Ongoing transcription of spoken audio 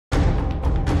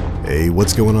Hey,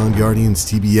 what's going on, Guardians?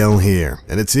 TBL here,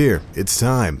 and it's here. It's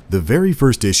time. The very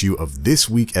first issue of This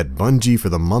Week at Bungie for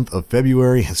the month of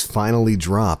February has finally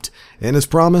dropped, and as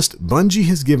promised, Bungie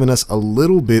has given us a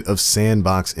little bit of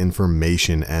Sandbox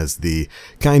information as the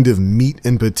kind of meat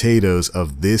and potatoes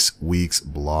of this week's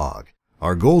blog.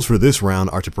 Our goals for this round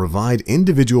are to provide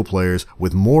individual players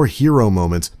with more hero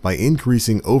moments by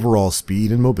increasing overall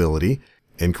speed and mobility,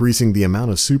 increasing the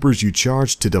amount of supers you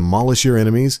charge to demolish your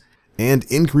enemies, and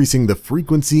increasing the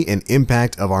frequency and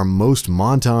impact of our most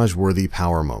montage-worthy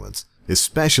power moments,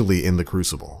 especially in the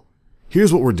Crucible.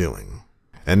 Here's what we're doing.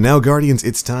 And now, Guardians,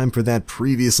 it's time for that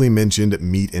previously mentioned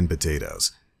meat and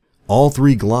potatoes. All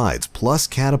three glides, plus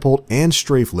catapult and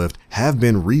strafe lift, have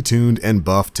been retuned and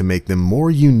buffed to make them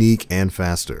more unique and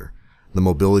faster. The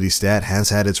mobility stat has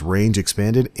had its range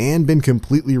expanded and been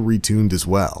completely retuned as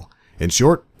well. In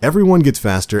short, everyone gets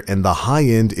faster and the high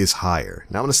end is higher.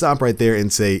 Now I'm going to stop right there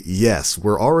and say, yes,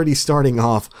 we're already starting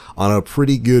off on a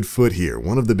pretty good foot here.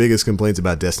 One of the biggest complaints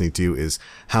about Destiny 2 is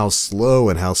how slow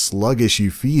and how sluggish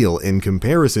you feel in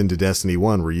comparison to Destiny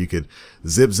 1, where you could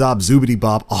zip zop zoobity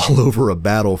bop all over a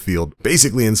battlefield,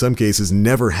 basically in some cases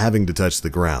never having to touch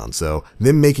the ground. So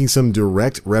them making some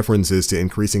direct references to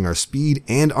increasing our speed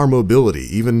and our mobility,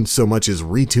 even so much as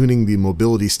retuning the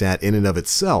mobility stat in and of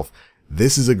itself,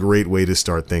 this is a great way to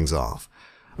start things off.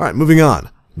 Alright, moving on.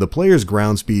 The player's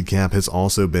ground speed cap has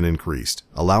also been increased,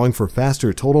 allowing for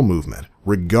faster total movement,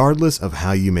 regardless of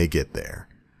how you may get there.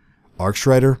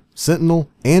 Arcstrider, Sentinel,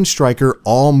 and Striker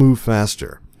all move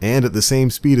faster, and at the same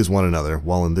speed as one another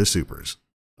while in their supers.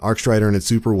 Arcstrider and its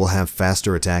super will have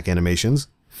faster attack animations,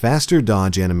 faster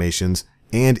dodge animations,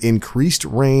 and increased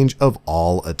range of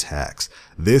all attacks.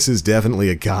 This is definitely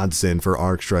a godsend for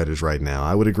Arcstriders right now.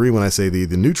 I would agree when I say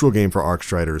the neutral game for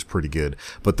Arcstrider is pretty good,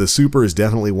 but the super is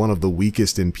definitely one of the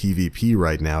weakest in PvP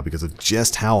right now because of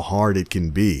just how hard it can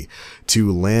be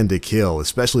to land a kill,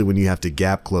 especially when you have to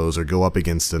gap close or go up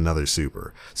against another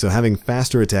super. So having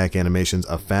faster attack animations,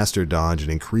 a faster dodge,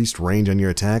 and increased range on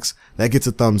your attacks, that gets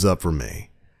a thumbs up from me.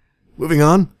 Moving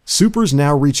on, supers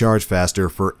now recharge faster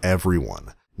for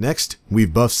everyone. Next,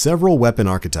 we've buffed several weapon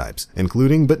archetypes,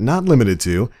 including but not limited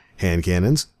to hand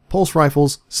cannons, pulse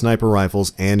rifles, sniper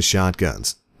rifles, and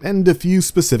shotguns, and a few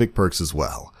specific perks as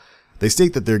well. They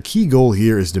state that their key goal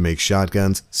here is to make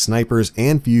shotguns, snipers,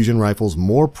 and fusion rifles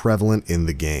more prevalent in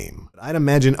the game. I'd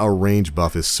imagine a range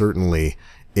buff is certainly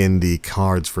in the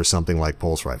cards for something like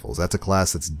pulse rifles. That's a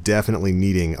class that's definitely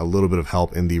needing a little bit of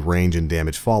help in the range and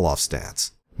damage fall-off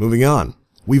stats. Moving on.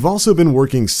 We've also been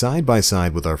working side by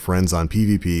side with our friends on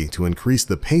PvP to increase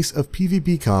the pace of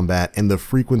PvP combat and the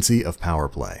frequency of power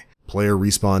play. Player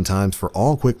respawn times for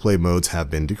all quick play modes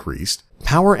have been decreased.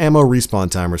 Power ammo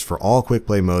respawn timers for all quick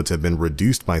play modes have been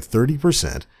reduced by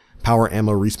 30%. Power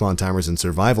ammo respawn timers in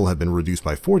survival have been reduced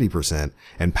by 40%,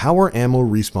 and power ammo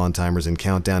respawn timers in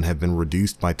countdown have been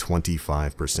reduced by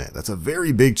 25%. That's a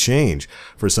very big change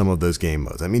for some of those game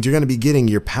modes. That means you're going to be getting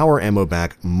your power ammo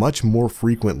back much more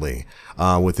frequently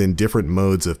within different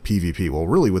modes of PvP. Well,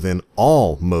 really within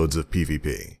all modes of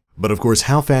PvP. But of course,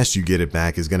 how fast you get it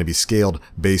back is going to be scaled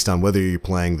based on whether you're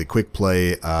playing the quick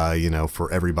play,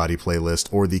 for everybody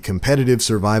playlist or the competitive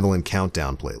survival and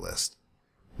countdown playlist.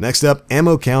 Next up,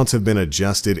 ammo counts have been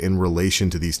adjusted in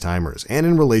relation to these timers and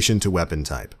in relation to weapon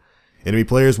type. Enemy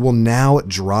players will now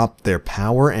drop their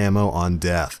power ammo on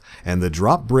death, and the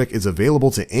drop brick is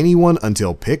available to anyone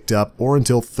until picked up or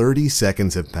until 30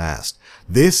 seconds have passed.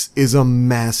 This is a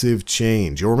massive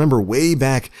change. You'll remember way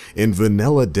back in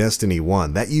vanilla Destiny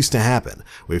 1, that used to happen.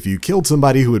 If you killed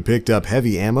somebody who had picked up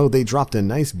heavy ammo, they dropped a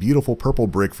nice beautiful purple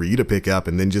brick for you to pick up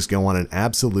and then just go on an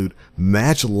absolute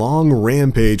match-long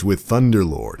rampage with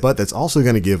Thunderlord. But that's also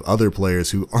going to give other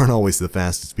players who aren't always the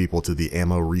fastest people to the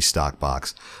ammo restock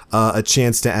box a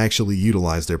chance to actually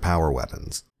utilize their power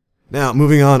weapons. Now,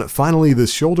 moving on, finally, the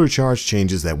shoulder charge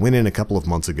changes that went in a couple of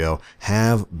months ago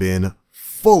have been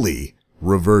fully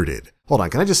reverted. Hold on,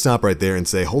 can I just stop right there and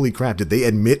say, holy crap, did they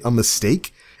admit a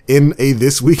mistake in a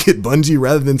This Week at Bungie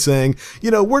rather than saying,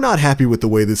 we're not happy with the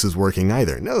way this is working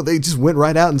either? No, they just went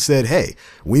right out and said, hey,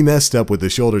 we messed up with the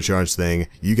shoulder charge thing.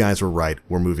 You guys were right.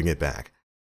 We're moving it back.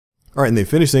 All right, and they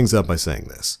finish things up by saying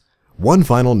this. One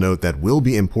final note that will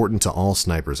be important to all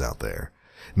snipers out there.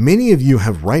 Many of you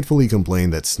have rightfully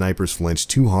complained that snipers flinch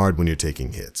too hard when you're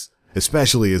taking hits,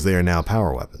 especially as they are now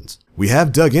power weapons. We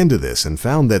have dug into this and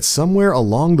found that somewhere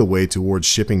along the way towards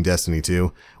shipping Destiny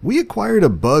 2, we acquired a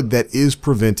bug that is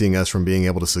preventing us from being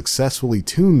able to successfully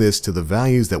tune this to the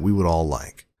values that we would all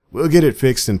like. We'll get it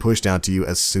fixed and pushed out to you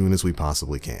as soon as we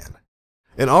possibly can.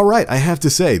 And alright, I have to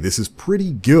say, this is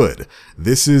pretty good.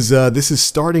 This is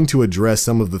starting to address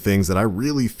some of the things that I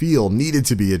really feel needed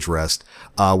to be addressed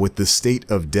with the state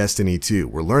of Destiny 2.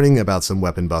 We're learning about some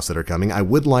weapon buffs that are coming. I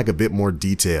would like a bit more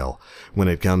detail when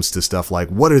it comes to stuff like,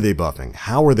 what are they buffing?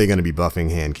 How are they going to be buffing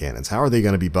hand cannons? How are they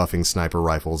going to be buffing sniper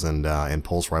rifles and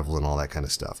pulse rifles and all that kind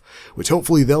of stuff? Which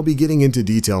hopefully they'll be getting into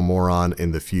detail more on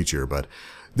in the future, but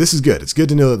this is good. It's good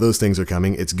to know that those things are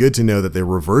coming. It's good to know that they're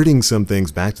reverting some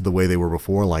things back to the way they were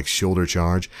before, like shoulder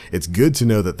charge. It's good to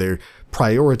know that they're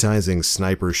prioritizing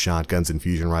snipers, shotguns, and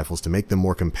fusion rifles to make them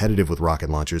more competitive with rocket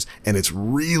launchers. And it's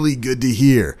really good to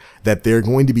hear that they're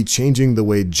going to be changing the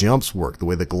way jumps work, the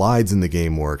way the glides in the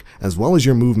game work, as well as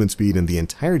your movement speed and the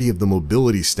entirety of the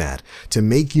mobility stat to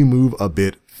make you move a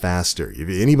bit faster. If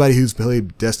anybody who's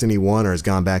played Destiny 1 or has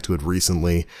gone back to it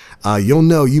recently, you'll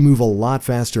know you move a lot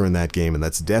faster in that game, and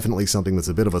that's definitely something that's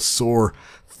a bit of a sore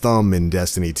thumb in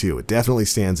Destiny 2. It definitely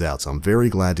stands out, so I'm very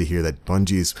glad to hear that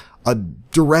Bungie's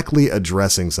directly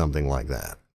addressing something like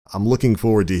that. I'm looking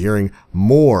forward to hearing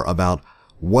more about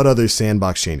what other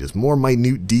sandbox changes, more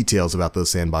minute details about those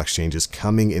sandbox changes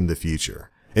coming in the future.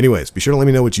 Anyways, be sure to let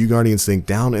me know what you Guardians think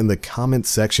down in the comment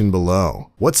section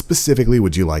below. What specifically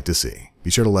would you like to see? Be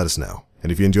sure to let us know.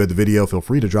 And if you enjoyed the video, feel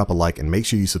free to drop a like and make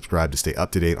sure you subscribe to stay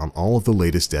up to date on all of the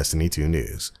latest Destiny 2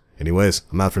 news. Anyways,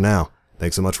 I'm out for now.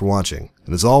 Thanks so much for watching.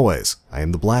 And as always, I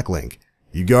am the Black Link.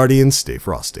 You Guardians, stay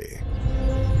frosty.